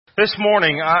This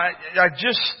morning, I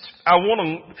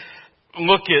want to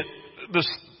look at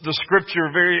the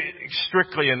scripture very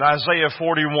strictly in Isaiah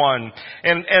 41.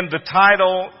 And the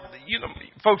title,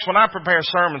 folks, when I prepare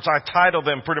sermons, I title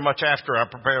them pretty much after I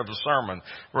prepare the sermon.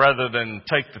 Rather than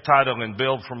take the title and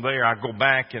build from there, I go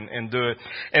back and do it.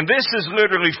 And this is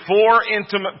literally 4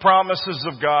 intimate promises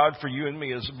of God for you and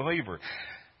me as a believer.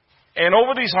 And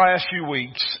over these last few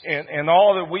weeks, and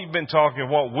all that we've been talking,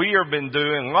 what we have been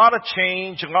doing, a lot of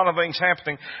change, a lot of things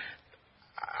happening,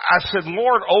 I said,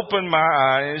 Lord, open my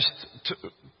eyes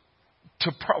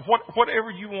to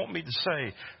whatever you want me to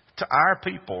say to our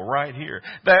people right here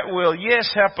that will,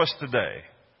 yes, help us today.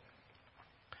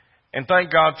 And thank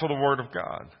God for the Word of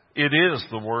God. It is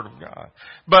the Word of God.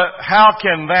 But how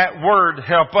can that Word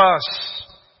help us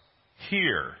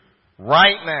here,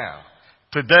 right now?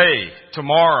 Today,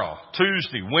 tomorrow,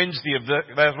 Tuesday, Wednesday of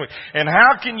that week. And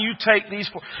how can you take these?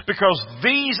 Because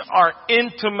these are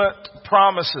intimate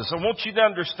promises. I want you to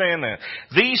understand that.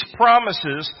 These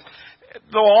promises,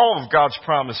 though all of God's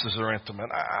promises are intimate,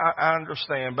 I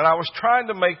understand. But I was trying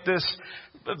to make this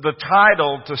the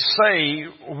title to say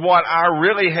what I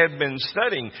really had been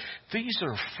studying. These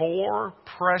are 4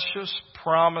 precious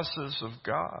promises of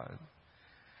God.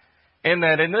 And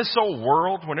that in this old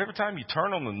world, when every time you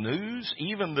turn on the news,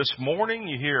 even this morning,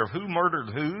 you hear of who murdered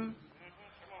who,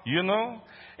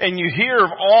 and you hear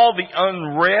of all the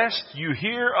unrest, you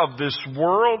hear of this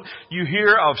world, you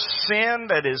hear of sin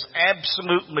that is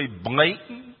absolutely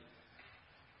blatant.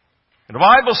 And the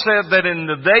Bible said that in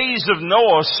the days of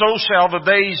Noah, so shall the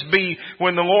days be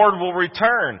when the Lord will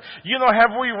return.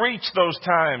 Have we reached those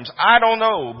times? I don't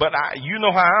know, but you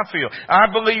know how I feel. I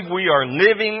believe we are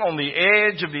living on the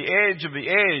edge of the edge of the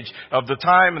edge of the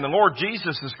time, and the Lord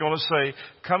Jesus is going to say,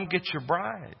 come get your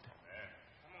bride.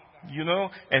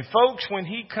 And folks, when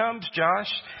He comes,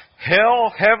 Josh,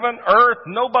 hell, heaven, earth,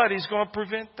 nobody's going to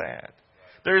prevent that.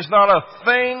 There's not a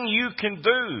thing you can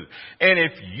do. And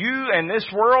if you and this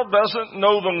world doesn't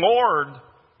know the Lord,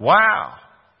 wow.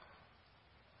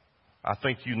 I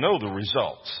think you know the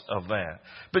results of that.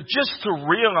 But just to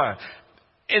realize,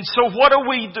 and so what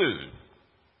do?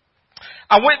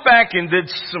 I went back and did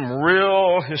some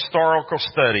real historical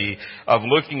study of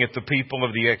looking at the people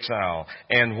of the exile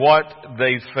and what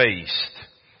they faced.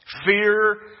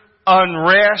 Fear,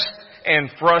 unrest, and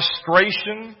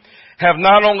frustration have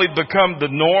not only become the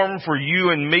norm for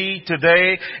you and me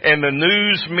today, and the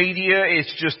news media,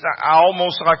 it's just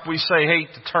almost like we say,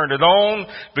 hate to turn it on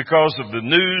because of the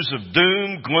news of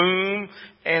doom, gloom,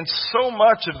 and so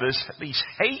much of these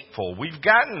hateful. We've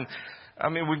got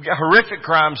horrific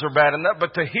crimes are bad enough,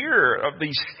 but to hear of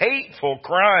these hateful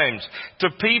crimes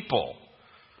to people.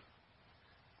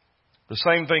 The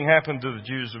same thing happened to the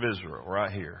Jews of Israel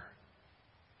right here.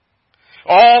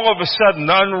 All of a sudden,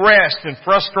 unrest and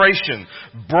frustration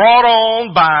brought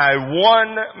on by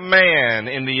one man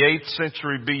in the 8th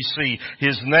century BC.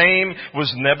 His name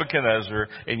was Nebuchadnezzar,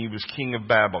 and he was king of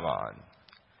Babylon.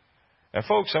 Now,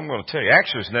 folks, I'm going to tell you,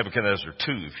 actually it's Nebuchadnezzar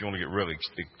II, if you want to get really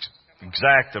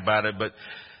exact about it, but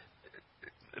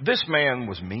this man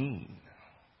was mean.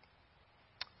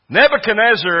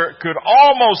 Nebuchadnezzar could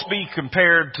almost be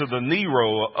compared to the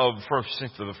Nero of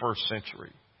the first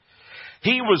century.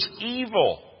 He was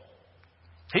evil.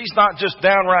 He's not just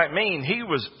downright mean. He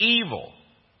was evil.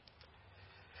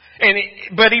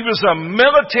 But he was a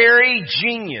military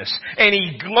genius. And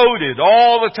he gloated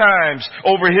all the times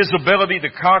over his ability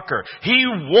to conquer. He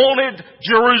wanted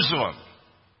Jerusalem.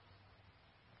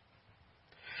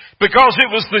 Because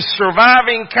it was the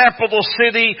surviving capital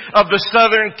city of the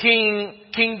southern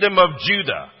kingdom of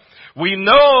Judah. We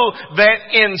know that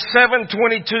in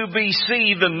 722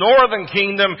 BC, the northern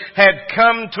kingdom had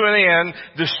come to an end,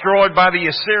 destroyed by the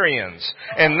Assyrians.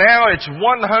 And now it's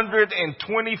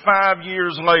 125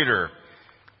 years later.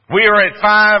 We are at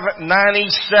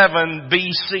 597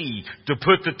 BC to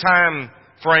put the time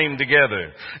frame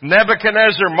together.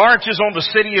 Nebuchadnezzar marches on the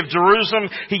city of Jerusalem.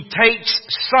 He takes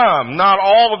some, not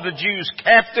all of the Jews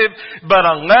captive, but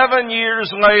 11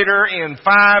 years later in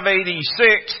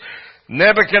 586,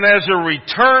 Nebuchadnezzar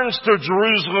returns to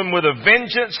Jerusalem with a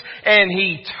vengeance, and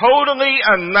he totally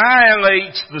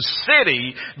annihilates the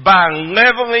city by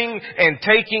leveling and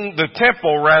taking the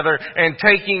temple, and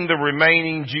taking the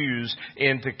remaining Jews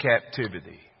into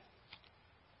captivity.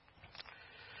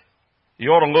 You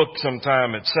ought to look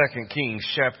sometime at 2 Kings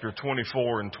chapter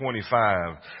 24 and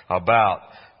 25 about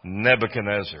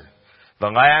Nebuchadnezzar. The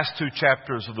last 2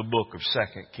 chapters of the book of 2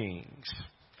 Kings.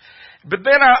 But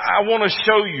then I want to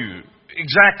show you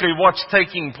exactly what's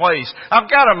taking place. I've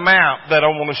got a map that I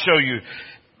want to show you.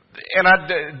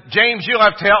 James, you'll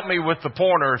have to help me with the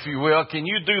pointer, if you will. Can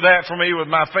you do that for me with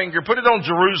my finger? Put it on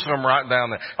Jerusalem right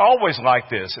down there. I always like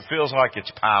this. It feels like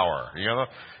it's power, you know.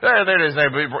 There it is. There.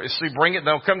 See, bring it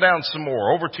down. Come down some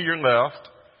more. Over to your left.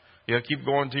 Yeah, keep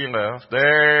going to your left.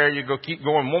 There you go. Keep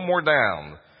going. One more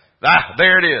down.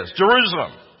 There it is.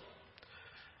 Jerusalem.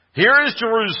 Here is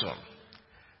Jerusalem.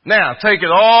 Now, take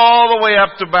it all the way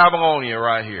up to Babylonia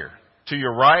right here. To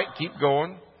your right, keep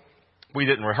going. We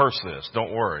didn't rehearse this,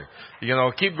 don't worry. You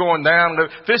know, keep going down.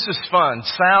 This is fun.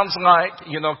 Sounds like,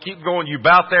 you know, keep going. You're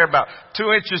about there, about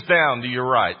 2 inches down to your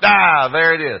right.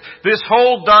 There it is. This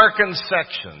whole darkened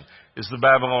section is the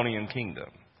Babylonian kingdom.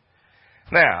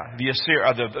 Now, the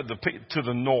Assyria, to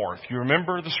the north. You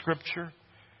remember the scripture?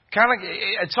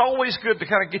 It's always good to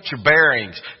kind of get your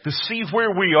bearings, to see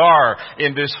where we are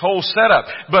in this whole setup.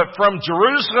 But from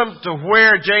Jerusalem to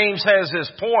where James has his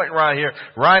point right here,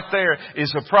 right there,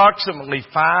 is approximately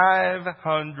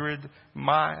 500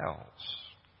 miles.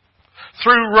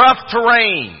 Through rough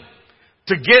terrain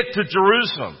to get to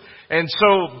Jerusalem. And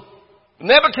so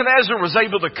Nebuchadnezzar was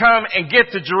able to come and get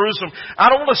to Jerusalem. I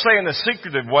don't want to say in a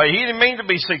secretive way. He didn't mean to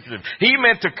be secretive. He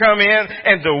meant to come in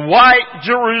and to wipe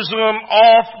Jerusalem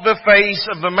off the face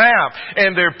of the map.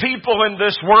 And there are people in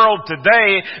this world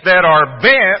today that are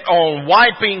bent on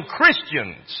wiping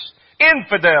Christians,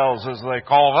 infidels as they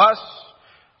call us,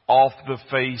 off the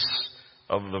face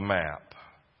of the map.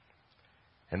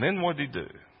 And then what did he do?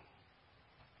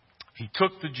 He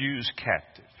took the Jews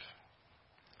captive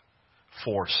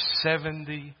for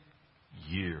 70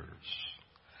 years.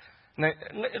 Now,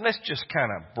 let's just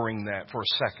kind of bring that for a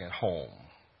second home.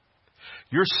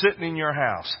 You're sitting in your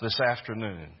house this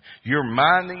afternoon. You're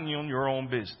minding your own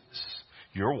business.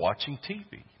 You're watching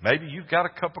TV. Maybe you've got a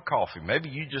cup of coffee. Maybe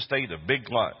you just ate a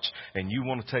big lunch and you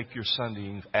want to take your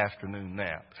Sunday afternoon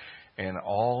nap. And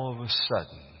all of a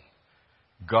sudden,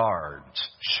 guards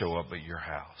show up at your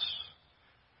house.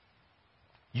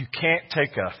 You can't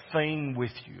take a thing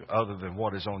with you other than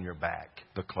what is on your back,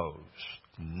 the clothes.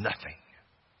 Nothing.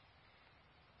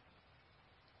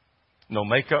 No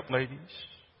makeup, ladies.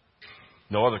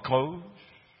 No other clothes.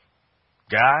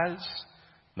 Guys,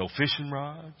 no fishing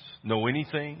rods. No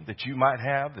anything that you might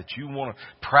have that you want to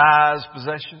prize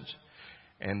possessions.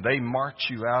 And they march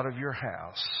you out of your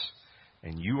house.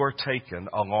 And you are taken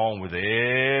along with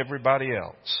everybody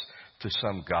else to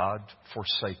some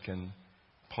God-forsaken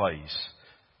place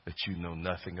that you know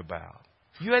nothing about.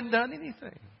 You hadn't done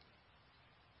anything.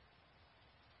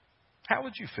 How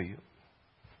would you feel?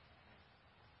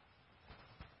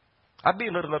 I'd be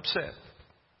a little upset.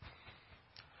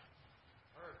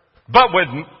 But with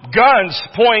guns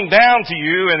pointing down to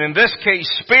you, and in this case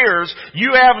spears,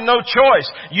 you have no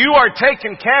choice. You are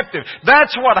taken captive.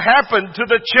 That's what happened to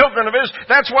the children of Israel.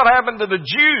 That's what happened to the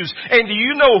Jews. And do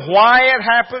you know why it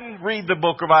happened? Read the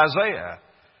book of Isaiah.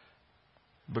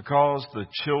 Because the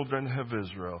children of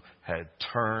Israel had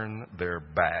turned their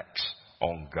backs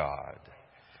on God.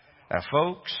 Now,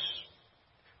 folks,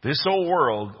 this old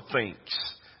world thinks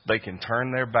they can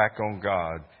turn their back on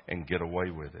God and get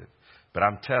away with it. But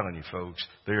I'm telling you, folks,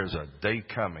 there's a day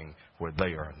coming where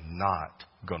they are not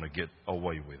going to get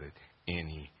away with it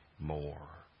anymore.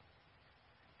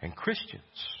 And Christians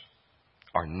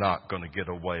are not going to get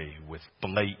away with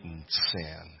blatant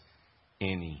sin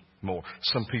anymore.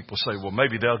 Some people say, well,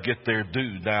 maybe they'll get their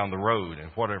due down the road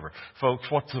and whatever. Folks,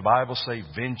 what does the Bible say?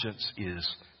 Vengeance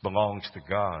belongs to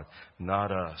God,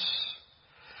 not us.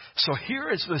 So here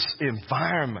is this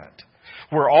environment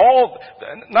where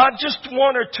not just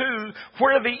one or two,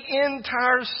 where the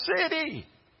entire city.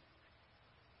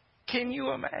 Can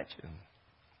you imagine?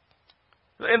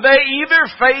 And they either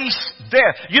face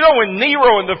death. You know, when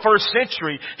Nero in the first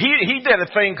century, he did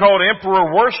a thing called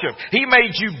emperor worship. He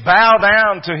made you bow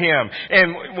down to him.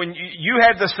 And when you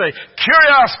had to say,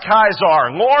 Kyrios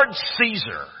Caesar, Lord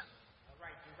Caesar.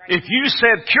 If you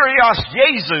said Kyrios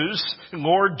Jesus,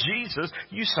 Lord Jesus,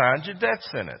 you signed your death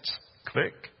sentence.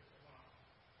 Click.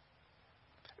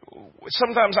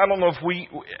 Sometimes I don't know if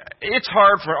it's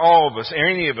hard for all of us,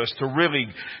 any of us, to really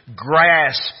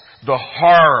grasp the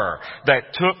horror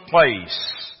that took place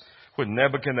when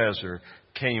Nebuchadnezzar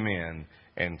came in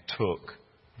and took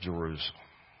Jerusalem.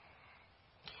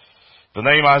 The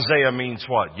name Isaiah means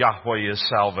what? Yahweh is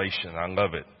salvation. I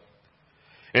love it.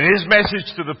 In his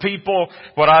message to the people,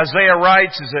 what Isaiah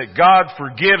writes is that God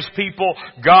forgives people,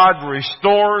 God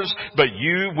restores, but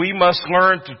we must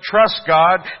learn to trust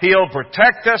God. He'll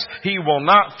protect us. He will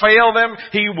not fail them.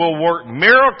 He will work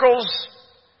miracles.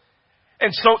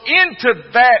 And so into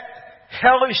that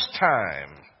hellish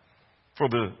time for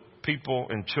the people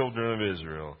and children of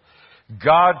Israel,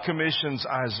 God commissions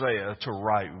Isaiah to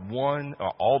write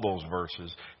all those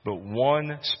verses, but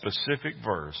one specific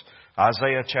verse.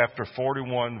 Isaiah chapter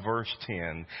 41 verse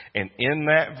 10. And in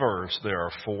that verse there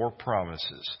are 4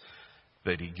 promises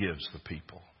that he gives the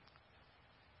people.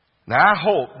 Now I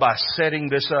hope by setting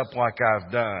this up like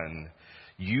I've done,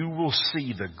 you will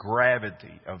see the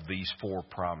gravity of these 4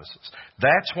 promises.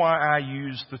 That's why I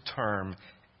use the term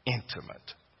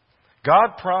intimate.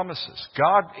 God promises.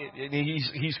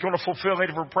 He's going to fulfill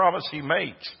every promise He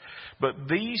makes. But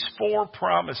these 4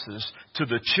 promises to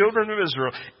the children of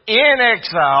Israel in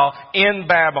exile in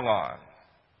Babylon.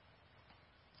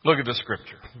 Look at the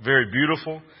scripture. Very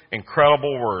beautiful,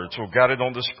 incredible words. We've got it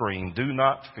on the screen. Do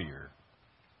not fear.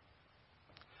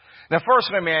 Now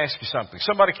first let me ask you something.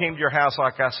 Somebody came to your house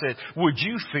like I said. Would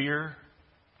you fear?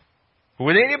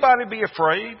 Would anybody be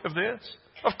afraid of this?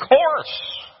 Of course.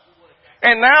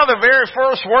 And now the very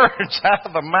first words out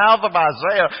of the mouth of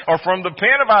Isaiah or from the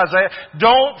pen of Isaiah,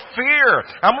 don't fear.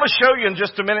 I'm going to show you in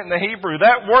just a minute in the Hebrew.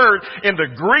 That word in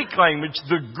the Greek language,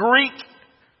 the Greek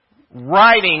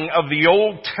writing of the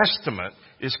Old Testament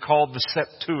is called the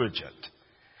Septuagint.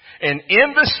 And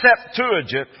in the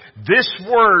Septuagint, this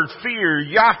word fear,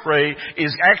 Yahweh,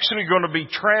 is actually going to be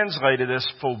translated as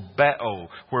phobeo,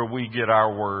 where we get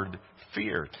our word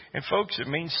fear. And folks, it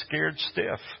means scared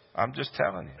stiff. I'm just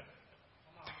telling you.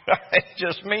 It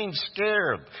just means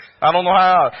scared. I don't know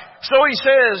how. So he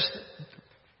says,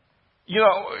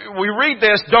 we read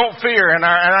this, don't fear, and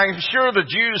I'm sure the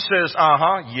Jew says,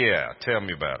 yeah, tell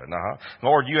me about it.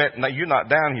 Lord, you're not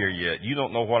down here yet. You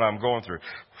don't know what I'm going through.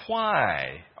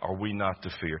 Why are we not to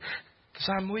fear? Because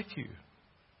I'm with you.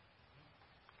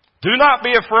 Do not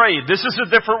be afraid. This is a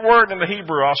different word in the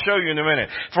Hebrew. I'll show you in a minute.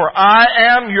 For I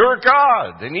am your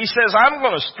God. And he says, I'm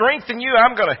going to strengthen you.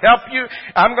 I'm going to help you.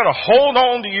 I'm going to hold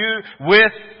on to you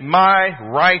with my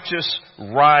righteous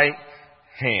right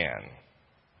hand.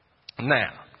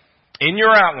 Now, in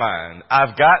your outline,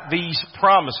 I've got these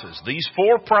promises, these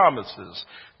 4 promises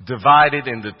divided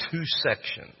into 2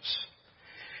 sections.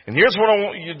 And here's what I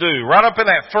want you to do. Right up in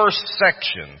that first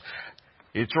section,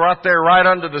 it's right there, right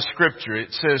under the scripture.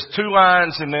 It says 2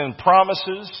 lines and then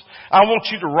promises. I want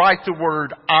you to write the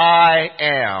word I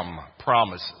am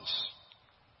promises.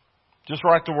 Just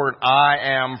write the word I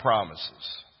am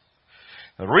promises.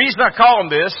 The reason I call them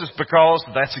this is because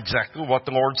that's exactly what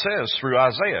the Lord says through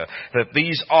Isaiah. That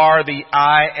these are the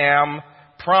I am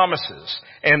promises.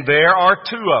 And there are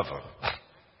 2 of them.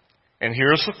 And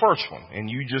here's the first one. And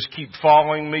you just keep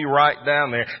following me right down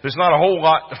there. There's not a whole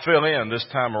lot to fill in this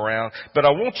time around. But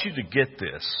I want you to get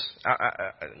this.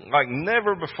 Like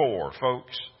never before,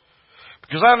 folks.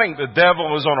 Because I think the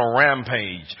devil is on a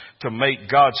rampage to make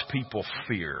God's people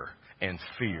fear and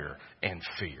fear and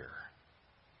fear.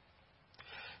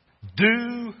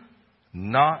 Do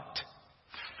not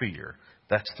fear.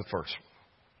 That's the first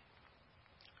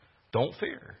one. Don't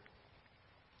fear.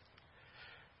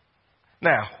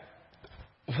 Now,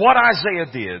 what Isaiah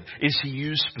did is he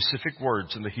used specific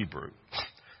words in the Hebrew.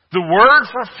 The word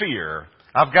for fear,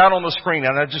 I've got on the screen,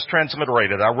 and I just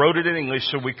transliterated it. I wrote it in English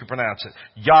so we could pronounce it.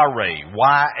 Yare,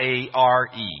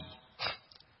 Y-A-R-E.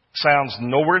 Sounds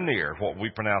nowhere near what we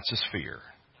pronounce as fear.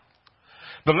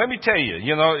 But let me tell you,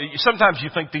 sometimes you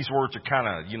think these words are kind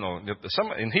of,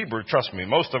 some in Hebrew, trust me,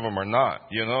 most of them are not,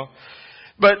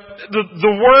 But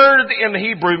the word in the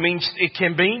Hebrew means, it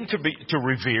can mean to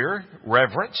revere,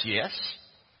 reverence, yes.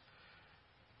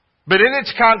 But in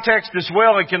its context as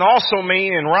well, it can also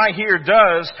mean, and right here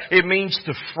does, it means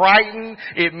to frighten,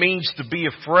 it means to be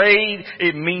afraid,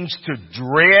 it means to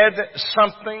dread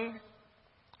something.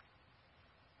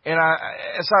 And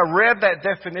as I read that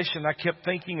definition, I kept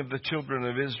thinking of the children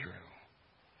of Israel.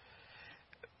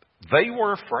 They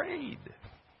were afraid.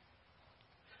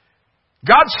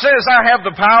 God says, I have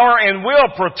the power and will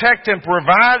protect and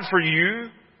provide for you.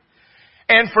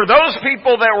 And for those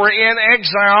people that were in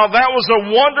exile, that was a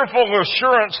wonderful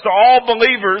assurance to all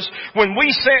believers. When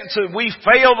we sense that we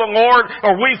fail the Lord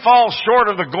or we fall short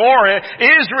of the glory,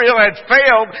 Israel had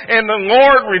failed and the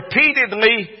Lord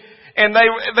repeatedly, and they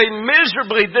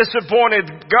miserably disappointed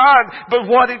God. But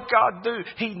what did God do?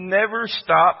 He never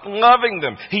stopped loving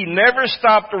them. He never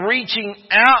stopped reaching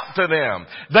out to them.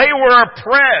 They were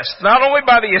oppressed, not only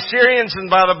by the Assyrians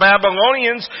and by the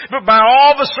Babylonians, but by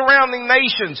all the surrounding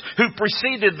nations who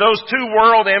preceded those 2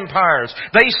 world empires.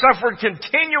 They suffered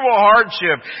continual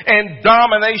hardship and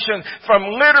domination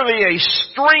from literally a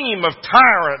stream of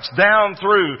tyrants down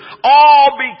through,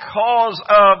 all because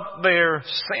of their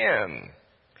sin.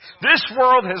 This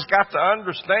world has got to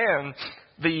understand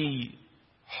the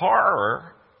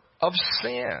horror of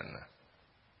sin.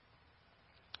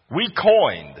 We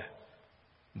coined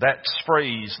That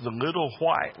phrase, the little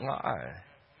white lie.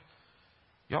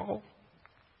 Y'all,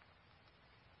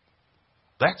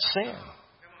 that's sin.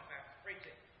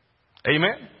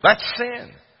 Amen? That's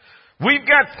sin. We've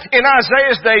got, in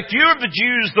Isaiah's day, few of the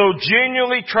Jews, though,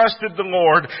 genuinely trusted the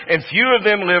Lord, and few of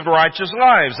them lived righteous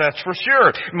lives, that's for sure.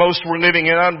 Most were living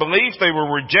in unbelief, they were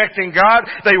rejecting God,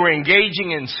 they were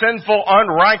engaging in sinful,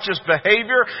 unrighteous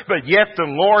behavior, but yet the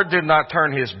Lord did not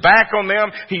turn His back on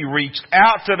them. He reached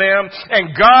out to them,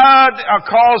 and God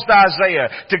caused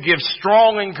Isaiah to give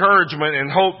strong encouragement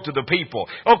and hope to the people.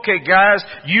 Okay, guys,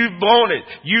 you've blown it,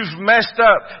 you've messed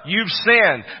up, you've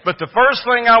sinned, but the first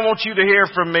thing I want you to hear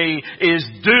from me is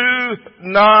do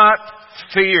not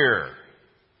fear.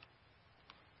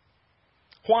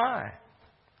 Why?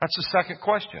 That's the second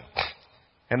question.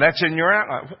 And that's in your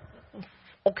outline.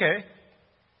 Okay.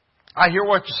 I hear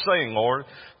what you're saying, Lord.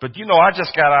 But I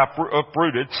just got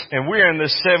uprooted, and we're in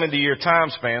this 70-year time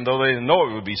span, though they didn't know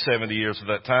it would be 70 years at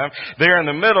that time. They're in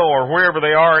the middle or wherever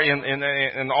they are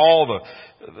in all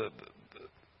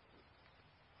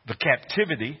the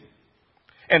captivity.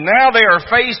 And now they are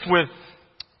faced with,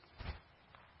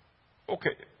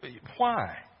 okay,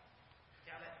 why?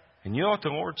 And you know what the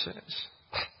Lord says?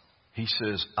 He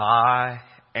says, I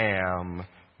am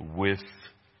with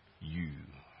you.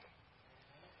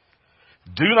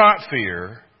 Do not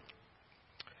fear,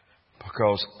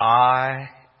 because I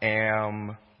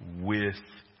am with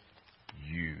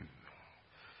you.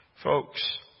 Folks,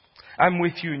 I'm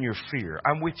with you in your fear.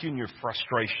 I'm with you in your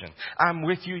frustration. I'm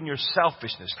with you in your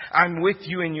selfishness. I'm with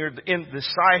you in your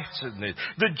indecisiveness.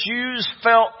 The Jews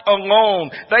felt alone.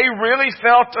 They really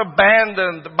felt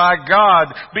abandoned by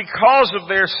God because of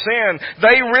their sin.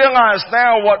 They realized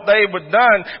now what they had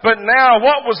done. But now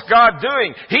what was God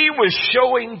doing? He was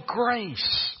showing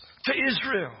grace to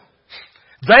Israel.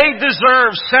 They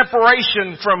deserved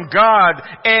separation from God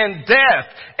and death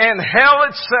and hell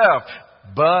itself.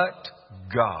 But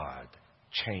God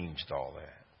changed all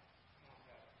that.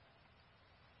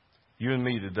 You and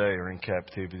me today are in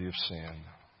captivity of sin.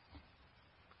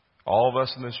 All of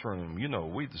us in this room,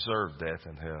 we deserve death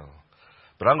and hell.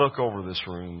 But I look over this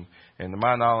room, and to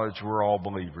my knowledge, we're all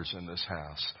believers in this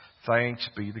house. Thanks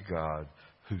be to God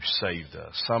who saved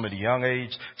us. Some at a young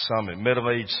age, some at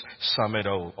middle age, some at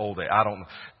old age. I don't know.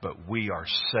 But we are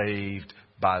saved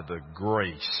by the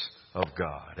grace of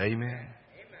God. Amen.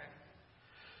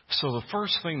 So the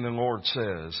first thing the Lord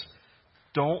says,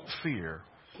 don't fear.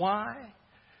 Why?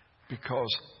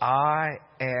 Because I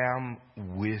am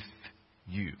with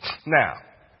you. Now,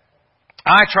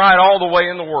 I tried all the way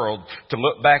in the world to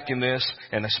look back in this,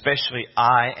 and especially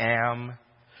I am,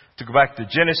 to go back to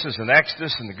Genesis and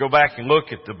Exodus and to go back and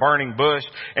look at the burning bush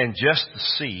and just to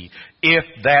see if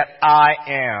that I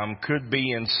am could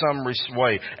be in some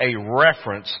way a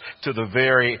reference to the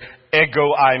very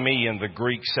ego eimi in the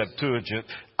Greek Septuagint.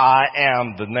 I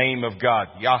am the name of God,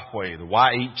 Yahweh, the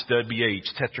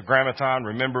YHWH, Tetragrammaton.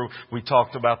 Remember, we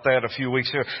talked about that a few weeks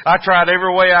ago. I tried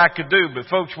every way I could do, but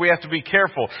folks, we have to be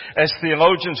careful. As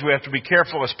theologians, we have to be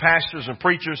careful as pastors and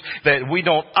preachers that we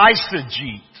don't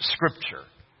eisegete Scripture.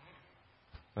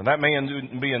 And that may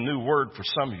be a new word for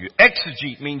some of you.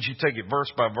 Exegete means you take it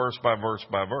verse by verse by verse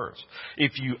by verse.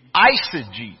 If you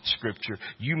eisegete Scripture,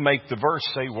 you make the verse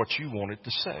say what you want it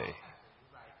to say.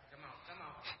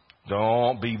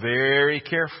 Don't be very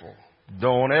careful.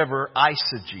 Don't ever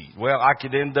eisegete. Well, I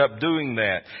could end up doing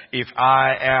that if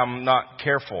I am not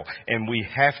careful. And we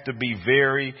have to be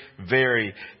very,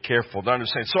 very careful to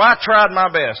understand. So I tried my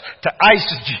best to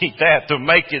eisegete that, to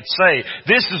make it say,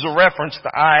 this is a reference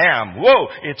to I am. Whoa,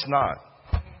 it's not.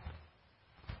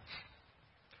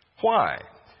 Why?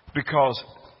 Because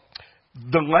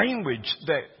the language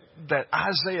that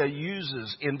Isaiah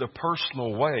uses in the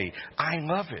personal way, I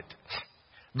love it.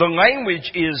 The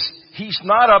language is, he's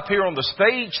not up here on the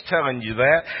stage telling you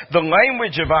that. The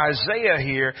language of Isaiah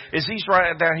here is he's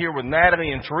right down here with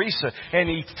Natalie and Teresa, and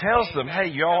he tells them, hey,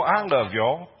 y'all, I love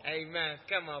y'all. Amen.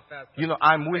 Come on, Pastor.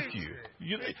 I'm with you.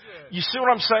 You see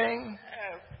what I'm saying?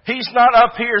 He's not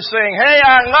up here saying, hey,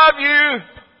 I love you.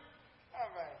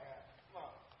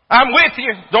 I'm with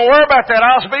you. Don't worry about that.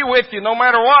 I'll be with you no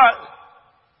matter what.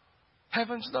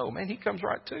 Heavens no, man. He comes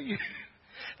right to you.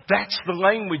 That's the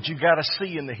language you got to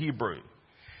see in the Hebrew.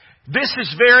 This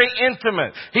is very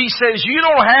intimate. He says, you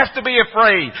don't have to be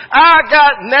afraid. I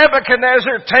got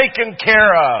Nebuchadnezzar taken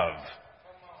care of.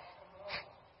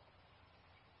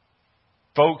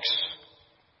 Folks,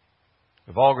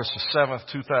 of August the 7th,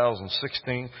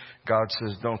 2016, God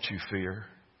says, don't you fear,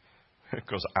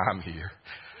 because I'm here.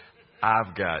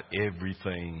 I've got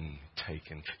everything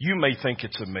taken. You may think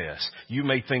it's a mess. You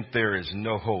may think there is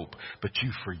no hope, but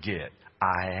you forget,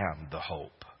 I am the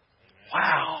hope.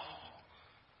 Wow.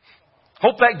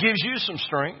 Hope that gives you some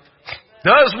strength.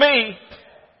 Does me.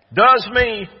 Does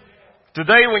me.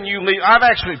 Today when you leave, I've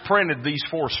actually printed these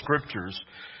 4 scriptures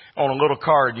on a little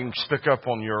card you can stick up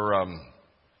on your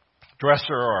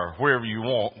dresser or wherever you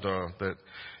want that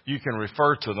you can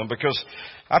refer to them. Because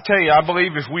I tell you, I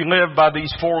believe if we live by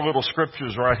these 4 little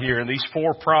scriptures right here and these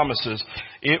 4 promises,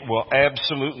 it will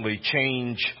absolutely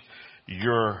change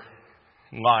your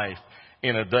life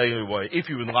in a daily way. If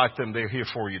you would like them, they're here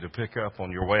for you to pick up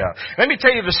on your way out. Let me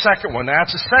tell you the second one. Now,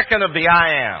 it's the second of the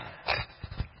I am.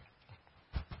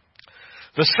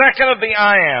 The second of the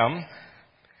I am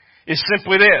is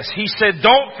simply this. He said,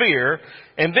 don't fear.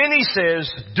 And then he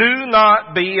says, do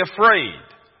not be afraid.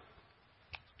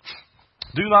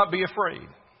 Do not be afraid.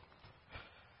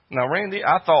 Now, Randy,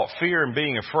 I thought fear and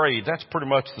being afraid, that's pretty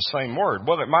much the same word.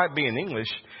 Well, it might be in English,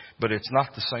 but it's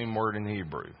not the same word in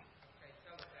Hebrew.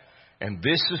 And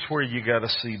this is where you got to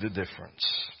see the difference.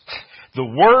 The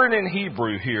word in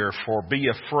Hebrew here for be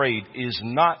afraid is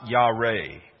not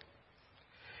yareh.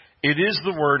 It is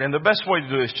the word, and the best way to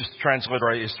do it is just to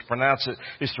transliterate, is to pronounce it,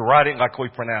 is to write it like we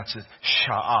pronounce it,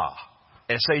 sha'ah.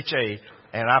 S-H-A,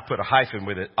 and I put a hyphen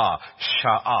with it,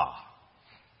 sha'ah.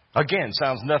 Again,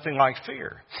 sounds nothing like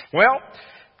fear. Well,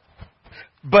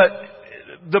 but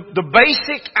the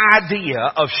basic idea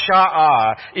of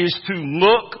sha'ah is to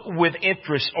look with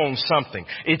interest on something.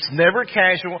 It's never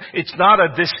casual. It's not a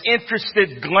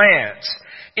disinterested glance.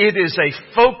 It is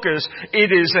a focus. It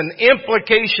is an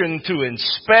implication to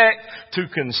inspect, to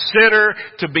consider,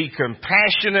 to be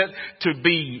compassionate,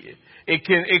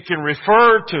 it can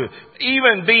refer to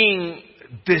even being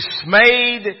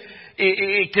dismayed.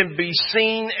 It can be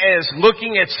seen as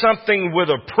looking at something with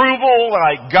approval,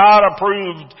 like God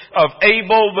approved of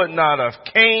Abel but not of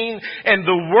Cain. And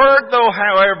the word though,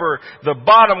 however, the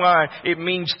bottom line, it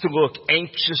means to look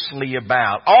anxiously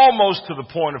about, almost to the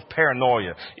point of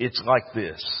paranoia. It's like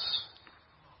this.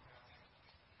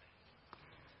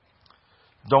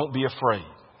 Don't be afraid.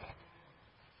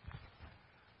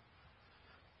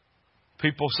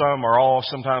 People, some are all,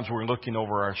 sometimes we're looking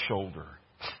over our shoulder.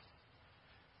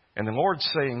 And the Lord's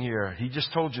saying here, He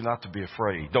just told you not to be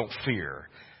afraid. Don't fear.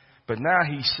 But now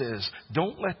He says,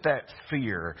 don't let that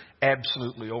fear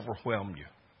absolutely overwhelm you.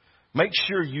 Make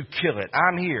sure you kill it.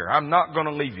 I'm here. I'm not going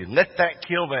to leave you. Let that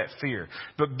kill that fear.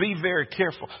 But be very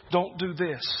careful. Don't do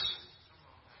this.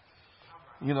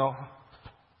 You know,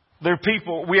 there are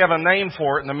people, we have a name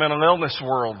for it in the mental illness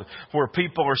world, where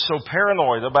people are so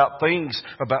paranoid about things,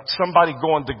 about somebody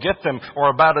going to get them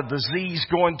or about a disease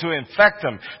going to infect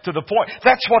them, to the point.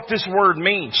 That's what this word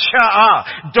means.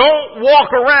 Sha'ah. Don't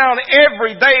walk around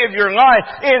every day of your life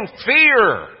in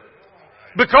fear.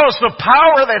 Because the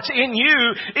power that's in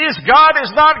you is God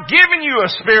has not given you a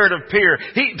spirit of fear.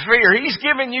 He's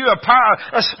given you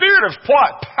a spirit of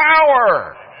what?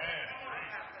 Power.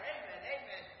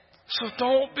 So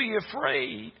don't be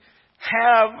afraid.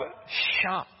 Have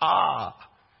sha'ah.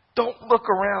 Don't look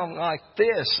around like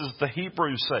this, as the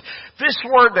Hebrews say. This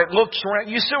word that looks around,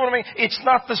 you see what I mean? It's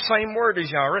not the same word as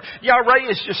yareh.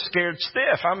 Yareh is just scared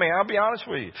stiff. I mean, I'll be honest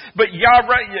with you. But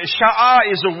yareh,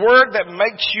 sha'ah is a word that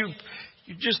makes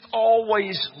you're just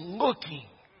always looking.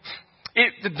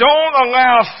 Don't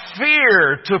allow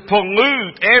fear to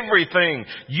pollute everything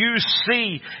you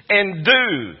see and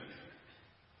do.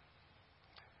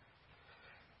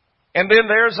 And then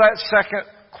there's that second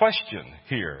question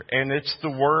here. And it's the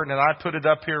word, and I put it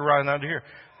up here right under here.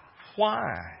 Why?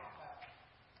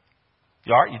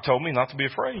 All right, you told me not to be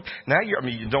afraid. Now you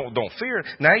don't fear.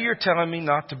 Now you're telling me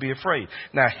not to be afraid.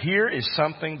 Now here is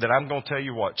something that I'm going to tell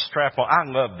you what. Strap on. I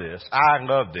love this. I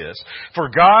love this. For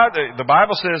God, the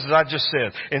Bible says, as I just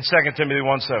said, in 2 Timothy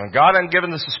 1:7, God hasn't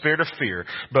given us a spirit of fear,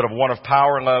 but of one of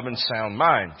power, love, and sound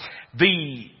mind.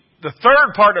 The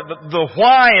third part of the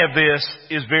why of this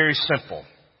is very simple.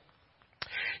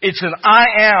 It's an I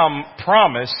am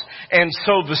promise. And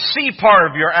so the C part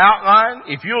of your outline,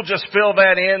 if you'll just fill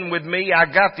that in with me, I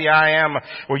got the I am.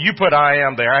 Well, you put I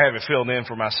am there. I have it filled in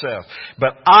for myself.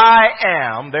 But I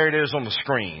am, there it is on the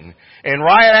screen. And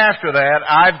right after that,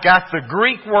 I've got the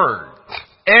Greek word,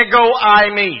 ego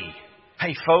eimi.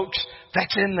 Hey folks,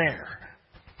 that's in there.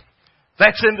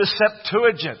 That's in the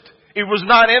Septuagint. It was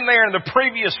not in there in the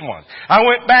previous one. I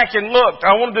went back and looked.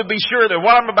 I wanted to be sure that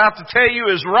what I'm about to tell you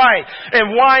is right.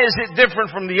 And why is it different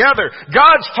from the other?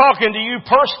 God's talking to you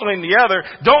personally in the other.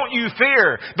 Don't you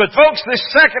fear. But folks, this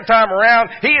second time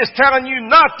around, He is telling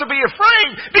you not to be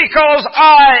afraid because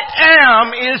I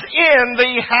am is in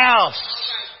the house.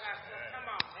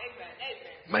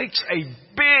 Makes a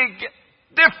big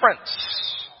difference.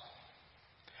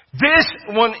 This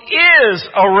one is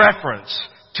a reference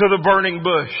to the burning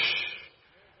bush.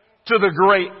 to the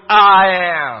great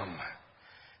I am.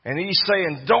 And He's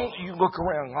saying, don't you look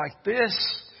around like this.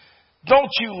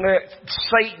 Don't you let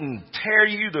Satan tear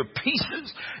you to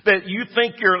pieces, that you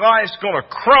think your life's going to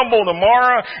crumble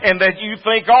tomorrow and that you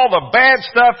think all the bad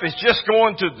stuff is just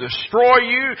going to destroy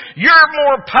you. You're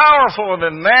more powerful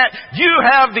than that. You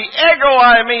have the ego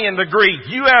eimi in the Greek.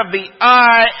 You have the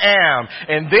I am.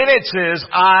 And then it says,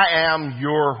 I am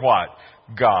your what?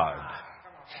 God.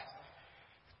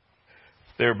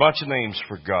 There are a bunch of names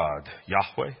for God.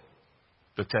 Yahweh,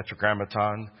 the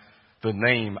Tetragrammaton, the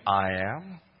name I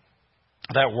am.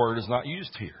 That word is not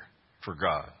used here for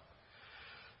God.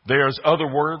 There's other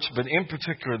words, but in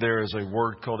particular there is a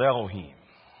word called Elohim.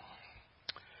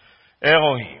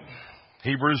 Elohim.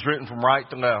 Hebrew's written from right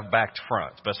to left, back to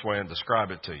front. It's the best way to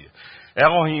describe it to you.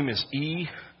 Elohim is E-L-O-H-I-M.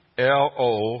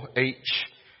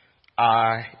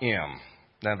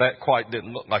 Now that quite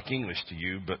didn't look like English to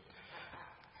you, but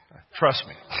trust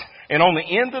me. And on the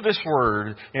end of this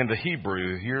word in the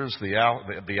Hebrew, here's the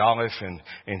aleph, and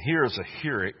here's a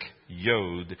hirik,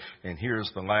 yod, and here's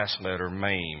the last letter,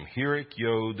 mem. Hirik,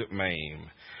 yod,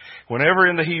 mem. Whenever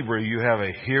in the Hebrew you have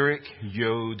a hirik,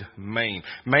 yod, mem.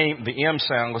 Mem, the M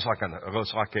sound looks like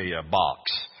a box.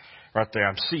 Right there,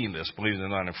 I'm seeing this, believe it or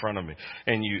not, in front of me.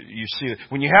 And you see it.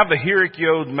 When you have the hirik,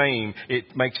 yod, mem,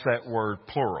 it makes that word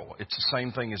plural. It's the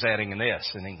same thing as adding an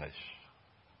S in English.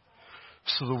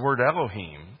 So the word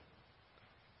Elohim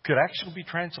could actually be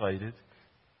translated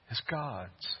as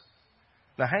God's.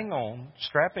 Now hang on,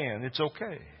 strap in, it's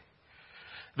okay.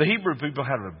 The Hebrew people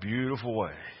had a beautiful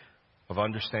way of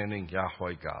understanding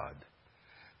Yahweh God.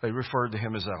 They referred to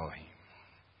Him as Elohim.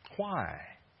 Why?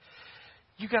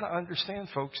 You got to understand,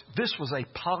 folks, this was a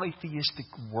polytheistic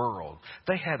world.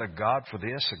 They had a God for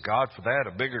this, a God for that,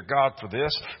 a bigger God for this,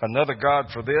 another God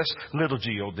for this, little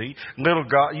G-O-D, little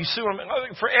God. You see what I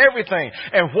mean? For everything.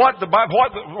 And what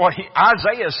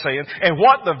Isaiah is saying, and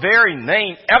what the very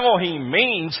name Elohim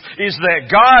means, is that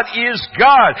God is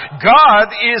God.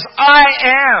 God is I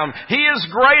am. He is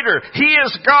greater. He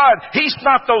is God. He's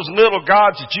not those little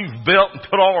gods that you've built and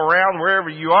put all around wherever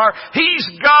you are. He's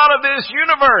God of this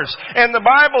universe. And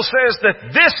the Bible says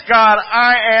that this God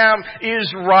I am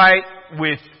is right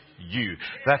with you.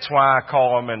 That's why I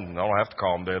call them, and I don't have to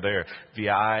call them, they're there, the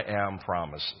I am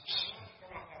promises.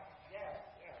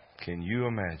 Can you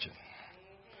imagine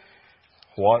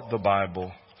what the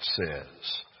Bible says?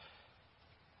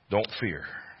 Don't fear,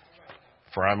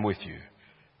 for I'm with you.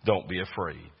 Don't be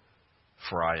afraid,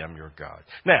 for I am your God.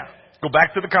 Now, go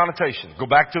back to the connotation. Go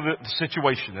back to the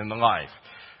situation in the life.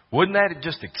 Wouldn't that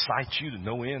just excite you to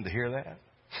no end to hear that?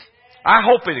 I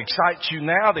hope it excites you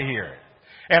now to hear it.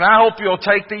 And I hope you'll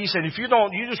take these, and if you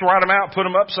don't, you just write them out and put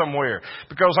them up somewhere.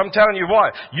 Because I'm telling you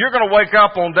what, you're going to wake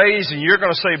up on days and you're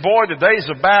going to say, boy, today's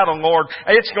a battle, Lord.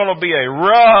 It's going to be a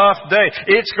rough day.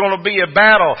 It's going to be a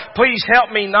battle. Please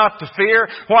help me not to fear.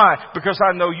 Why? Because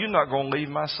I know you're not going to leave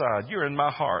my side. You're in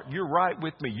my heart. You're right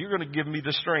with me. You're going to give me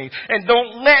the strength. And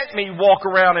don't let me walk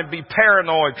around and be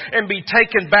paranoid and be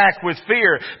taken back with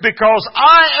fear. Because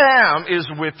I am is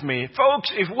with me.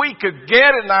 Folks, if we could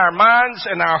get in our minds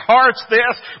and our hearts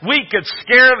this, we could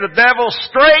scare the devil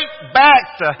straight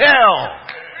back to hell.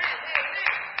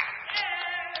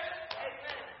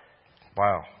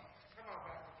 Wow.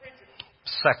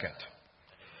 Second.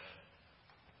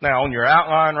 Now on your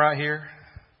outline right here,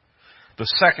 the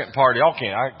second part, y'all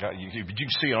can't, you can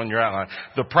see it on your outline.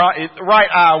 Right,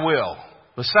 I will.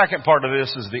 The second part of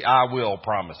this is the I will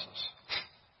promises.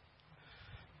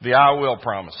 The I will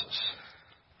promises.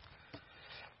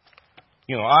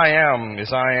 You know, I am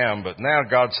as I am, but now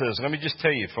God says, let me just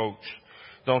tell you, folks,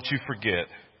 don't you forget.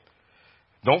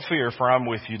 Don't fear, for I'm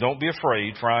with you. Don't be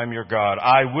afraid, for I am your God.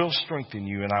 I will strengthen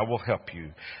you and I will help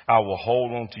you. I will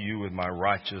hold on to you with my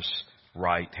righteous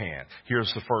right hand.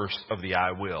 Here's the first of the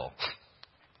I will.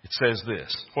 It says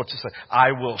this. What's it say?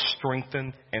 I will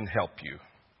strengthen and help you.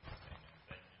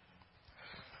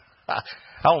 I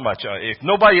don't know about you. If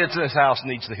nobody in this house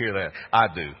needs to hear that, I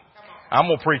do. I'm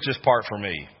going to preach this part for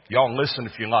me. Y'all can listen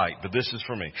if you like, but this is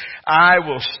for me. I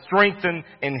will strengthen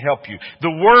and help you. The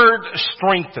word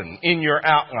strengthen in your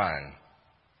outline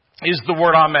is the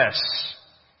word ames.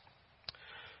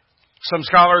 Some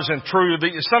scholars and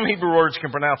some Hebrew words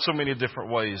can pronounce so many different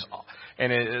ways,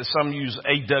 and some use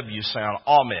AW sound,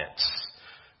 ametz.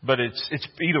 But it's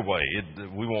either way.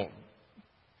 We won't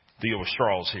deal with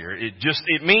straws here.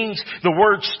 It means the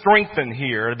word strengthen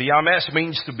here. The ames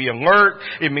means to be alert.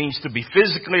 It means to be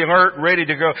physically alert, ready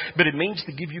to go. But it means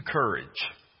to give you courage.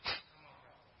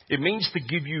 It means to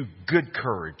give you good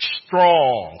courage,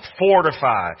 strong,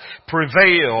 fortify,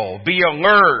 prevail, be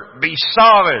alert, be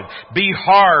solid, be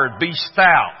hard, be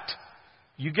stout.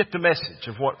 You get the message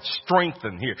of what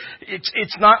strengthen here.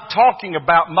 It's not talking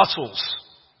about muscles.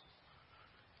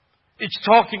 It's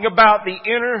talking about the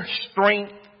inner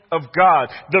strength of God,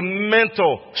 the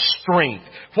mental strength.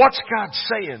 What's God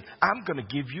saying? I'm going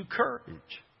to give you courage.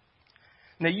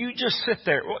 Now you just sit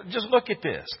there. Just look at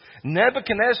this.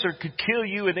 Nebuchadnezzar could kill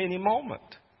you at any moment.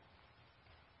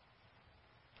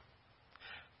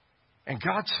 And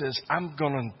God says, I'm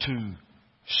going to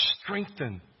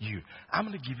strengthen you. I'm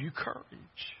going to give you courage.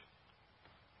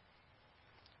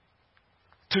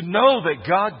 To know that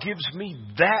God gives me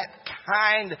that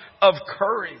kind of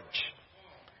courage.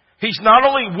 He's not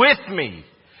only with me,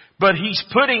 but He's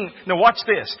putting, now watch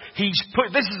this.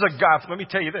 This is a God, let me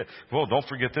tell you this. Well, don't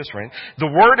forget this, Randy. The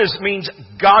word means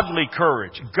godly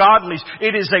courage. Godly,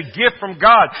 it is a gift from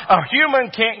God. A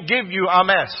human can't give you a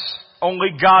mess.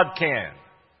 Only God can.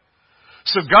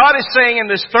 So God is saying in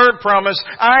this third promise,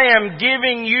 I am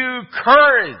giving you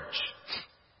courage.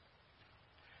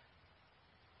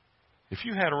 If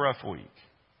you had a rough week,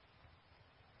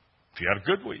 if you had a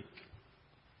good week,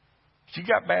 if you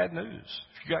got bad news,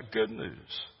 if you got good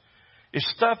news, if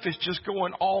stuff is just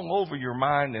going all over your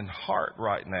mind and heart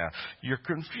right now, you're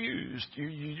confused,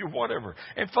 you're whatever.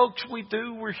 And folks,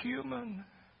 we're human.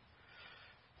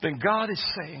 Then God is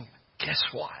saying, guess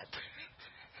what?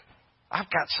 I've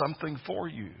got something for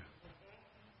you.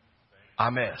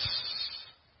 I'm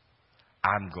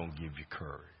going to give you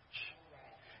courage.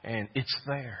 And it's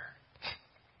there.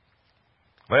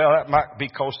 Well, that might be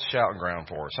close to shouting ground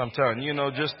for us. I'm telling you,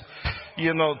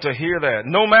 to hear that.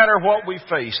 No matter what we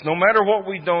face, no matter what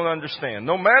we don't understand,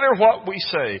 no matter what we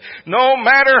say, no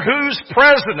matter who's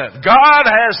president, God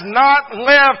has not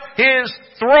left His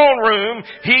throne room.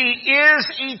 He is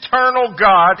eternal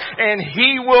God, and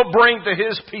He will bring to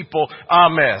His people a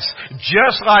mess,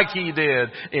 just like He did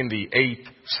in the 8th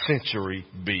century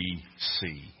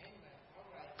BC.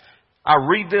 I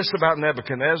read this about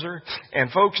Nebuchadnezzar,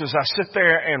 and folks, as I sit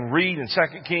there and read in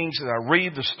 2 Kings, and I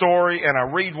read the story, and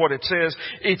I read what it says,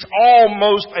 it's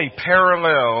almost a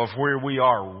parallel of where we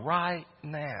are right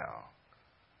now.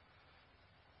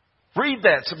 Read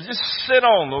that. So just sit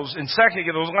on those in 2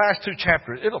 Kings, those last 2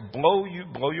 chapters. It'll blow you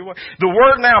away. The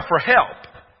word now for help.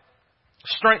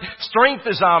 Strength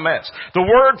is ames. The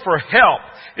word for help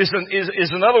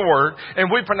is another word,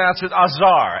 and we pronounce it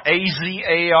azar.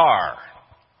 A-Z-A-R.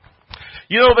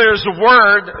 You know, there's a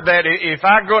word that if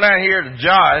I go down here to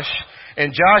Josh,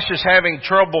 and Josh is having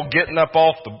trouble getting up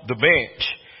off the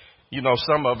bench, you know,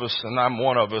 some of us, and I'm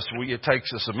one of us, it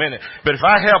takes us a minute. But if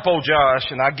I help old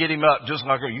Josh and I get him up just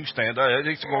like, you stand up,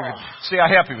 see, I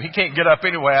help him. He can't get up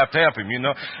anyway. I have to help him, you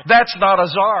know. That's not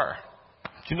azar.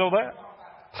 Do you know that?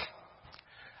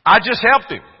 I just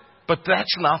helped him. But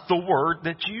that's not the word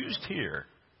that's used here.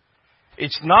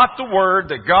 It's not the word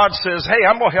that God says, hey,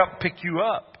 I'm going to help pick you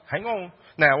up. Hang on.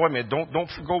 Now, wait a minute. Don't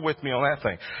go with me on that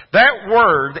thing. That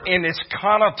word in its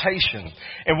connotation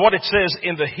and what it says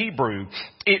in the Hebrew,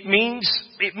 it means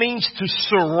to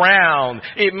surround.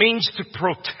 It means to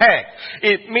protect.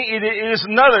 It's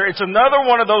another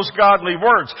one of those godly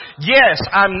words. Yes,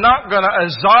 I'm not going to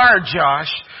azar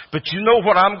Josh, but you know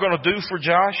what I'm going to do for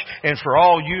Josh and for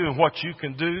all you and what you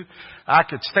can do? I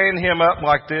could stand him up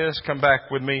like this, come back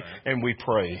with me, and we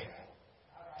pray.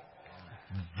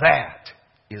 That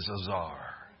is azar.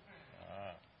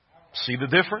 See the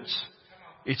difference?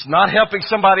 It's not helping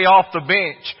somebody off the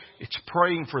bench. It's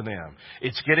praying for them.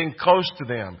 It's getting close to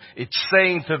them. It's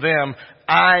saying to them,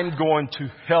 I'm going to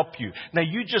help you. Now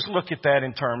you just look at that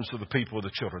in terms of the people of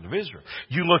the children of Israel.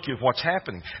 You look at what's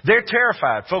happening. They're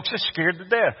terrified. Folks, they're scared to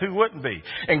death. Who wouldn't be?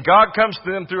 And God comes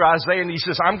to them through Isaiah and He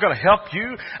says, I'm going to help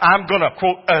you. I'm going to,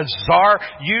 quote, azar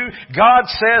you. God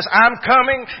says, I'm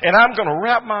coming and I'm going to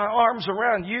wrap my arms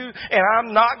around you and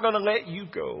I'm not going to let you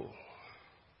go.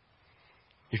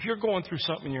 If you're going through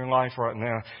something in your life right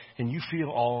now and you feel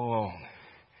all alone,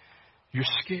 you're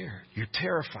scared, you're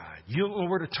terrified, you don't know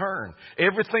where to turn,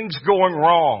 everything's going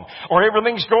wrong, or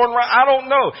everything's going right, I don't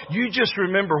know. You just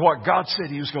remember what God said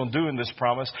He was going to do in this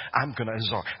promise. I'm going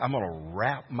to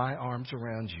wrap my arms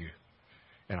around you,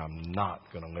 and I'm not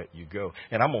going to let you go.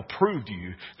 And I'm going to prove to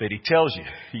you that He tells you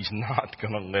He's not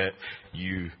going to let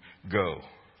you go.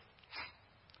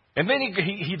 And then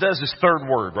he does this third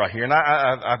word right here. And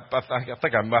I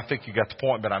think you got the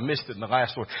point, but I missed it in the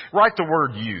last one. Write the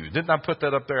word you. Didn't I put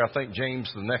that up there? I think James,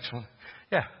 the next one.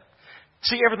 Yeah.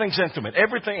 See, everything's intimate.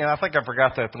 Everything, and I think I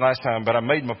forgot that the last time, but I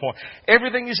made my point.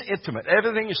 Everything is intimate.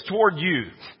 Everything is toward you.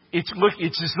 It's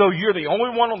as though you're the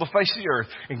only one on the face of the earth,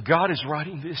 and God is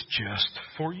writing this just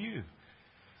for you.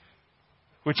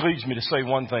 Which leads me to say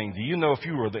one thing. Do you know if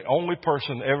you were the only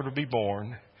person ever to be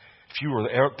born, If you were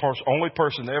the only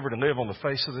person ever to live on the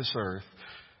face of this earth,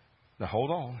 now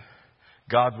hold on.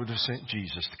 God would have sent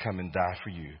Jesus to come and die for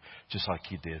you, just like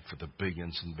He did for the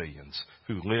billions and billions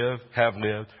who live, have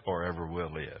lived, or ever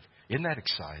will live. Isn't that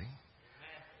exciting?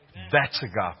 That's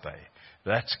agape.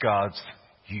 That's God's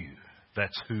you.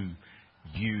 That's who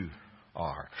you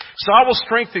are. So I will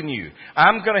strengthen you.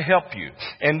 I'm going to help you.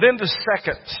 And then the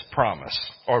second promise,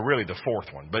 or really the fourth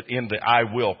one, but in the I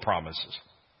will promises.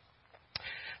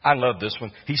 I love this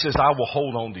one. He says, I will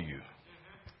hold on to you.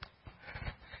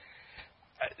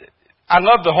 I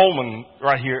love the Holman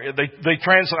right here. They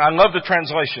translate. I love the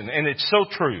translation, and it's so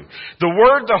true. The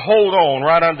word to hold on,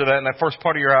 right under that in that first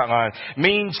part of your outline,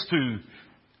 means to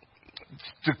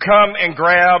come and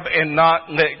grab and not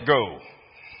let go.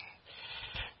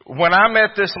 When I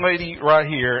met this lady right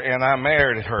here and I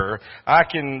married her,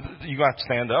 you got to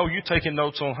stand up. Oh, you're taking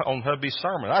notes on hubby's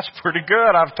sermon. That's pretty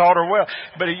good. I've taught her well.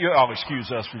 But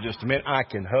excuse us for just a minute. I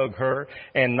can hug her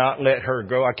and not let her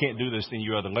go. I can't do this to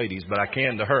you other ladies, but I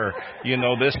can to her.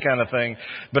 This kind of thing.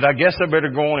 But I guess I better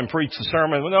go on and preach the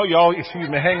sermon. Well, no, y'all, excuse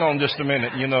me, hang on just a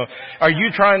minute. Are you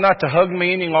trying not to hug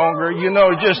me any longer? You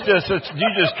just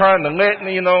trying to let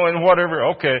me, and whatever.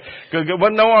 Okay, good.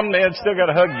 Well, no, I'm still got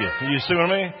to hug you. You see what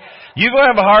I mean? You're going to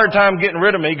have a hard time getting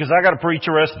rid of me because I got to preach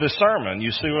the rest of this sermon.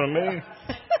 You see what I mean?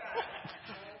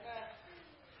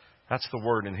 That's the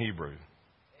word in Hebrew.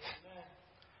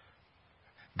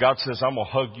 God says, I'm going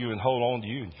to hug you and hold on to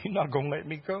you. You're not going to let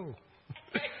me go.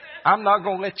 I'm not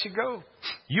going to let you go.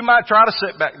 You might try to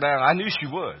sit back down. I knew she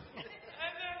would.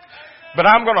 But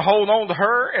I'm going to hold on to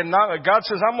her, and God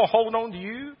says, I'm going to hold on to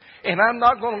you, and I'm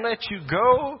not going to let you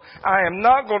go. I am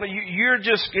not going to,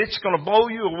 it's going to blow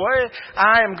you away.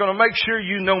 I am going to make sure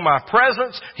you know my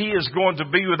presence. He is going to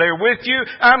be there with you.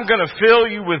 I'm going to fill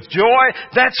you with joy.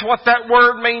 That's what that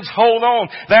word means, hold on.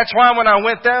 That's why when I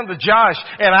went down to Josh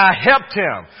and I helped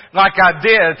him, like I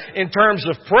did in terms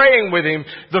of praying with him,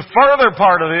 the further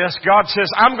part of this, God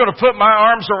says, I'm going to put my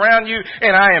arms around you,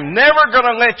 and I am never going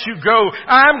to let you go.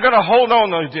 I'm going to hold on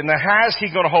to you. Now, how is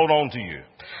He going to hold on to you?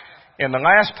 And the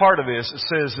last part of this, it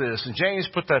says this, and James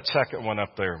put that second one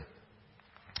up there.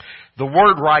 The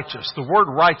word righteous. The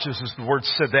word righteous is the word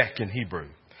tzedek in Hebrew.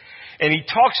 And he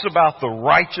talks about the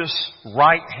righteous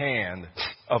right hand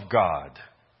of God.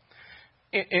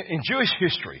 In Jewish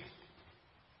history,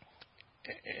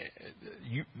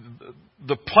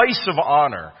 the place of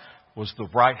honor was the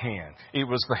right hand. It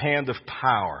was the hand of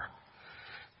power.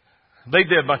 They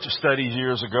did a bunch of studies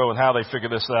years ago and how they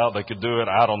figured this out. They could do it.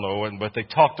 I don't know. But they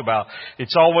talked about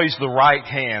it's always the right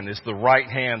hand. It's the right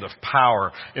hand of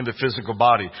power in the physical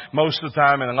body. Most of the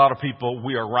time, and a lot of people,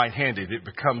 we are right-handed. It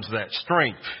becomes that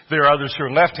strength. There are others who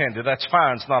are left-handed. That's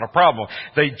fine. It's not a problem.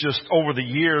 They just, over the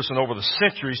years and over the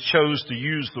centuries, chose to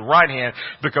use the right hand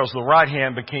because the right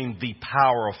hand became the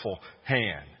powerful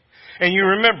hand. And you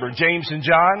remember James and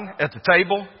John at the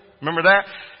table? Remember that?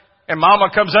 And Mama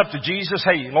comes up to Jesus,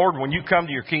 hey, Lord, when you come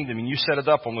to your kingdom and you set it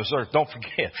up on this earth, don't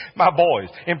forget my boys,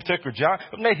 in particular John,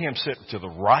 let him sit to the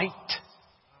right,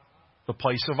 the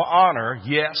place of honor,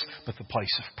 yes, but the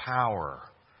place of power,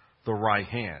 the right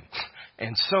hand.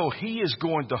 And so He is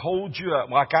going to hold you up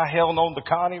like I held on to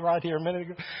Connie right here a minute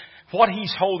ago. What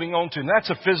He's holding on to, and that's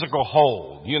a physical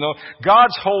hold.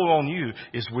 God's hold on you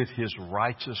is with His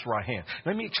righteous right hand.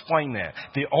 Let me explain that.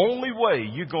 The only way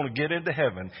you're going to get into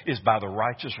heaven is by the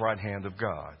righteous right hand of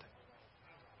God.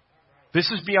 This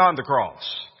is beyond the cross.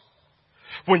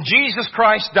 When Jesus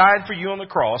Christ died for you on the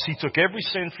cross, He took every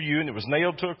sin for you and it was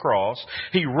nailed to a cross.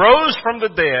 He rose from the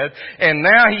dead and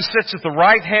now He sits at the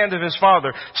right hand of His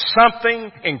Father.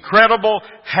 Something incredible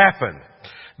happened.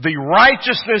 The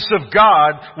righteousness of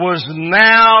God was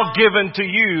now given to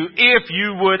you if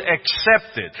you would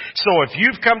accept it. So if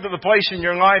you've come to the place in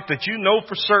your life that you know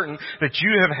for certain that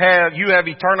you have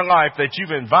eternal life, that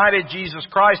you've invited Jesus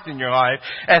Christ in your life,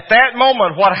 at that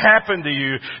moment what happened to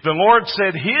you? The Lord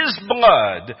said His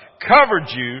blood covered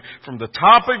you from the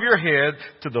top of your head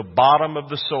to the bottom of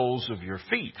the soles of your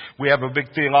feet. We have a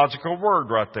big theological word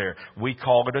right there. We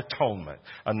call it atonement.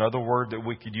 Another word that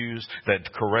we could use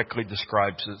that correctly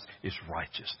describes it is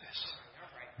righteousness.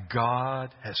 God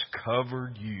has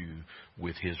covered you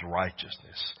with His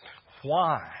righteousness.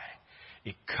 Why?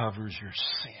 It covers your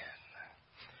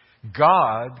sin.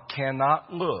 God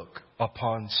cannot look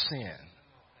upon sin.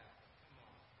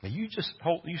 Now you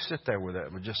sit there with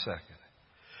that for just a second.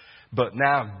 But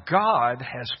now God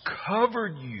has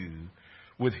covered you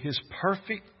with His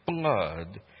perfect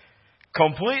blood,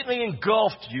 completely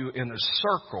engulfed you in a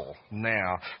circle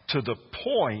now, to the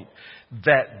point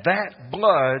that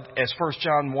blood, as 1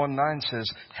 John 1:9 says,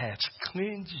 has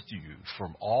cleansed you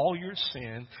from all your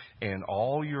sin and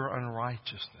all your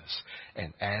unrighteousness.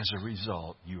 And as a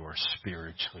result, you are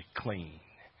spiritually clean.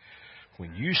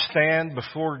 When you stand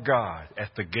before God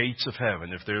at the gates of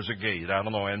heaven, if there's a gate, I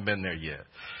don't know, I haven't been there yet.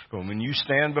 But when you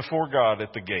stand before God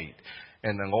at the gate,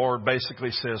 and the Lord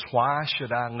basically says, why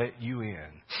should I let you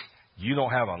in? You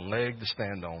don't have a leg to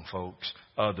stand on, folks,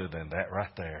 other than that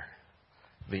right there,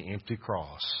 the empty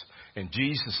cross. And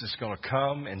Jesus is going to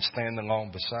come and stand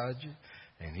along beside you,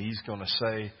 and He's going to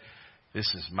say, this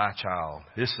is my child.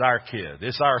 This is our kid.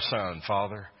 This is our son,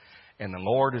 Father. And the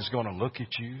Lord is going to look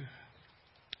at you.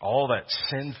 All that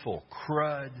sinful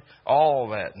crud, all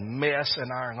that mess in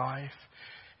our life.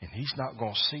 And He's not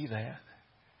going to see that.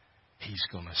 He's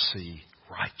going to see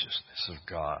righteousness of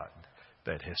God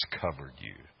that has covered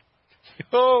you.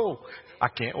 Oh, I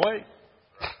can't wait.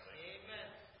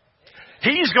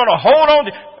 He's going to hold on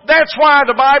to. That's why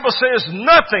the Bible says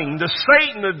nothing, the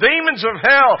Satan, the demons of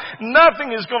hell,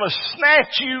 nothing is going to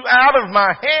snatch you out of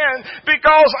my hand,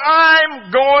 because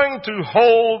I'm going to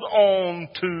hold on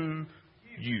to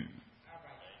you.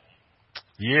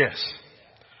 Yes.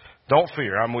 Don't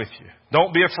fear. I'm with you.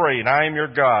 Don't be afraid. I am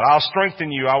your God. I'll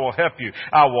strengthen you. I will help you.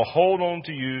 I will hold on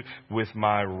to you with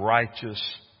my righteous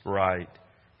right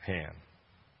hand.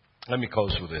 Let me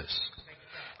close with this.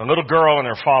 A little girl and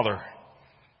her father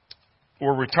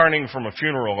were returning from a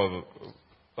funeral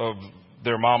of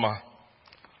their mama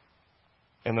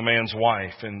and the man's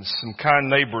wife. And some kind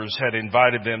neighbors had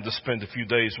invited them to spend a few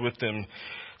days with them,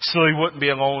 so he wouldn't be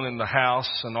alone in the house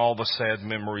and all the sad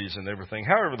memories and everything.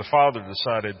 However, the father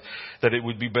decided that it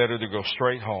would be better to go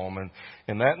straight home.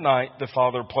 And that night, the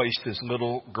father placed his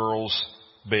little girl's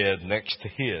bed next to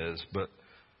his, but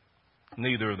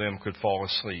neither of them could fall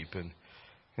asleep. And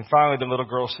finally, the little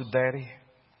girl said, Daddy,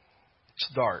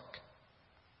 it's dark.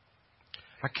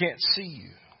 I can't see you.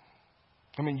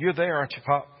 I mean, you're there, aren't you,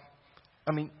 Pop?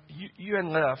 I mean, you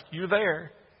hadn't left. You're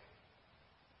there.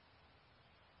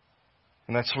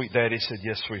 And that sweet daddy said,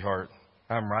 yes, sweetheart,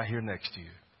 I'm right here next to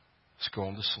you. Let's go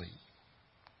on to sleep.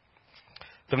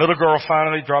 The little girl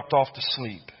finally dropped off to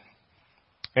sleep.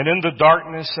 And in the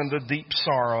darkness and the deep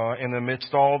sorrow, and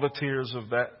amidst all the tears of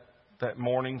that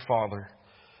mourning father,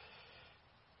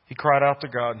 he cried out to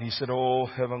God and he said, oh,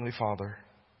 Heavenly Father,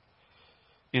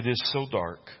 it is so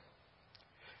dark,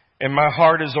 and my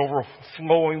heart is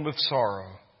overflowing with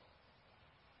sorrow,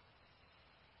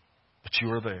 but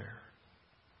you are there.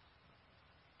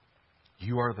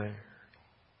 You are there.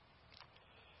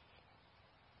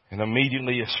 And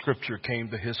immediately a scripture came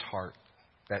to his heart,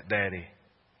 that daddy.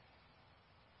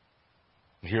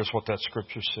 And here's what that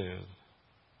scripture said.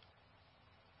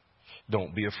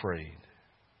 Don't be afraid.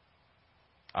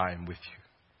 I am with you.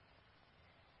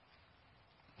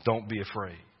 Don't be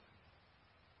afraid.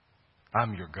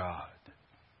 I'm your God.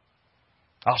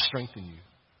 I'll strengthen you.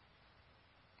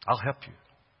 I'll help you.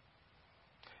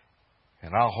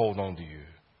 And I'll hold on to you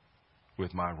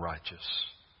with my righteous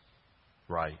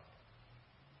right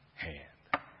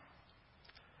hand.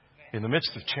 In the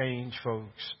midst of change,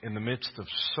 folks, in the midst of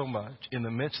so much, in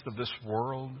the midst of this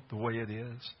world the way it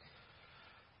is,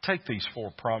 take these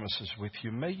 4 promises with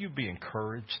you. May you be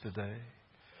encouraged today.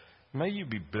 May you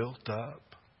be built up.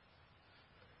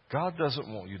 God doesn't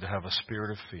want you to have a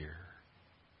spirit of fear,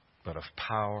 but of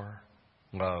power,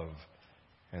 love,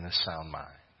 and a sound mind.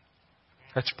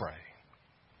 Let's pray.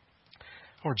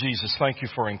 Lord Jesus, thank you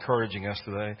for encouraging us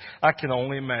today. I can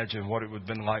only imagine what it would have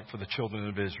been like for the children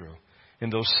of Israel in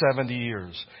those 70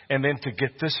 years. And then to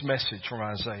get this message from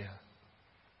Isaiah.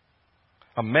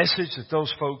 A message that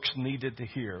those folks needed to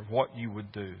hear, what you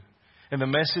would do. And the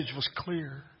message was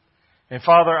clear. And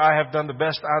Father, I have done the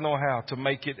best I know how to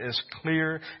make it as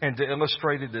clear and to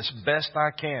illustrate it as best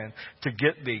I can to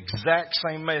get the exact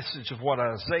same message of what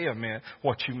Isaiah meant,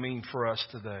 what you mean for us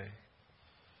today.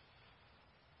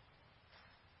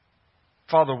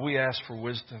 Father, we ask for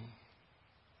wisdom.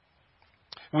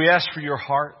 We ask for your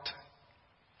heart.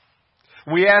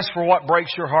 We ask for what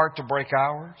breaks your heart to break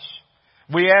ours.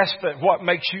 We ask that what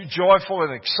makes you joyful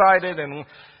and excited and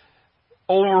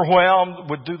overwhelmed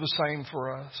would do the same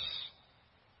for us.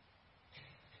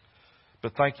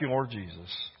 But thank you, Lord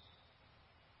Jesus,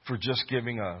 for just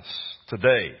giving us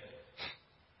today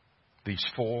these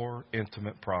 4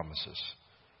 intimate promises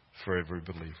for every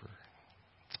believer.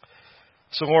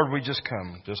 So, Lord, we just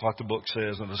come, just like the book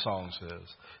says and the song says,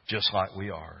 just like we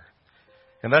are.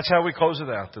 And that's how we close it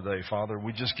out today, Father.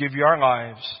 We just give you our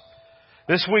lives.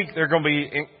 This week, there are going to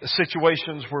be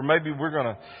situations where maybe we're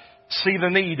going to see the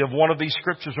need of one of these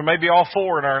scriptures, or maybe all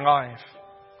four in our life.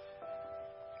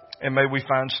 And may we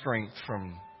find strength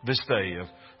from this day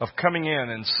of coming in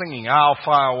and singing, I'll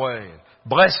fly away,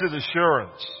 blessed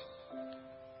assurance.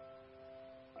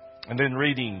 And then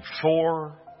reading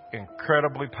four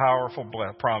incredibly powerful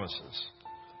promises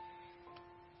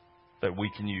that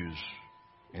we can use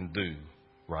and do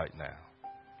right now.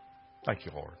 Thank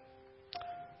you, Lord.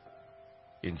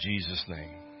 In Jesus'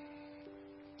 name,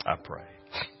 I pray.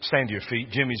 Stand to your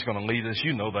feet. Jimmy's going to lead us.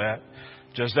 You know that.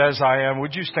 Just as I am,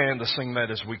 would you stand to sing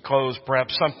that as we close?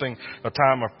 Perhaps something, a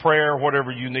time of prayer,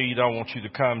 whatever you need, I want you to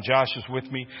come. Josh is with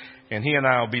me, and he and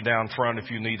I will be down front if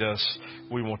you need us.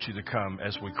 We want you to come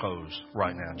as we close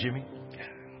right now. Jimmy?